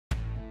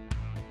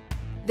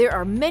There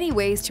are many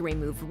ways to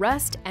remove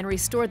rust and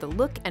restore the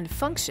look and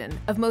function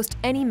of most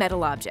any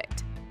metal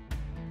object.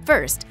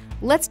 First,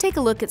 let's take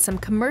a look at some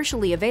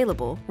commercially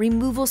available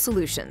removal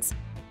solutions.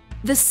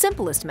 The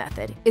simplest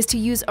method is to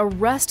use a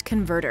rust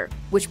converter,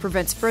 which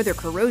prevents further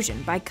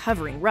corrosion by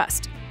covering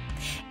rust.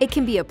 It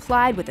can be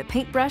applied with a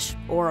paintbrush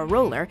or a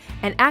roller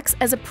and acts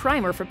as a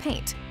primer for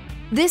paint.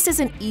 This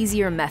is an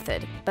easier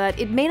method, but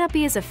it may not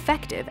be as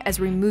effective as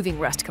removing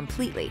rust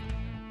completely.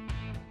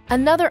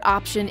 Another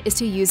option is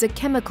to use a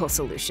chemical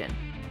solution,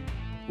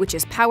 which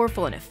is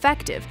powerful and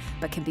effective,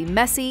 but can be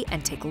messy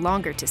and take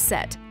longer to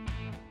set.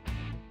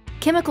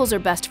 Chemicals are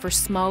best for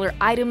smaller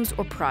items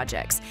or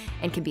projects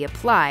and can be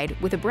applied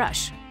with a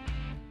brush.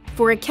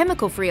 For a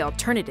chemical-free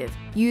alternative,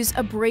 use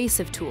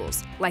abrasive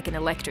tools like an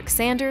electric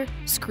sander,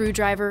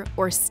 screwdriver,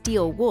 or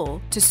steel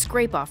wool to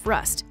scrape off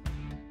rust.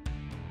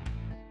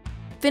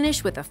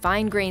 Finish with a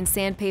fine-grained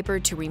sandpaper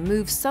to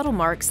remove subtle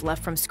marks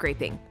left from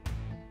scraping.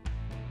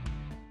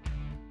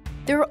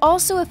 There are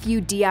also a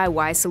few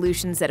DIY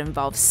solutions that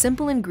involve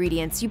simple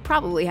ingredients you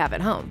probably have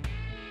at home.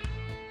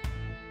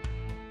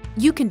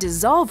 You can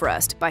dissolve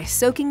rust by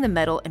soaking the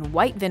metal in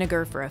white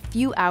vinegar for a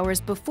few hours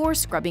before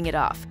scrubbing it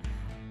off.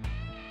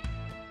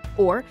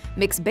 Or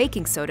mix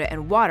baking soda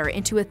and water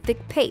into a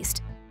thick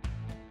paste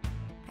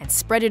and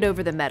spread it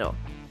over the metal.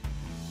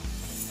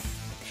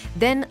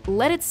 Then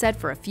let it set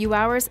for a few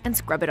hours and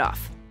scrub it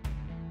off.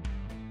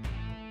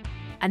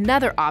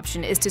 Another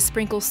option is to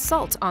sprinkle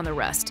salt on the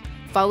rust,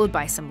 followed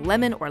by some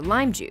lemon or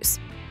lime juice.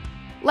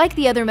 Like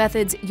the other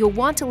methods, you'll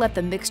want to let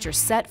the mixture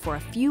set for a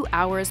few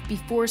hours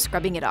before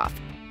scrubbing it off.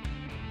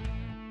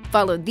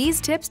 Follow these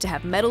tips to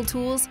have metal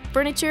tools,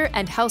 furniture,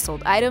 and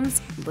household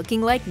items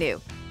looking like new.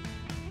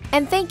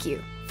 And thank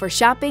you for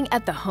shopping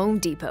at the Home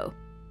Depot.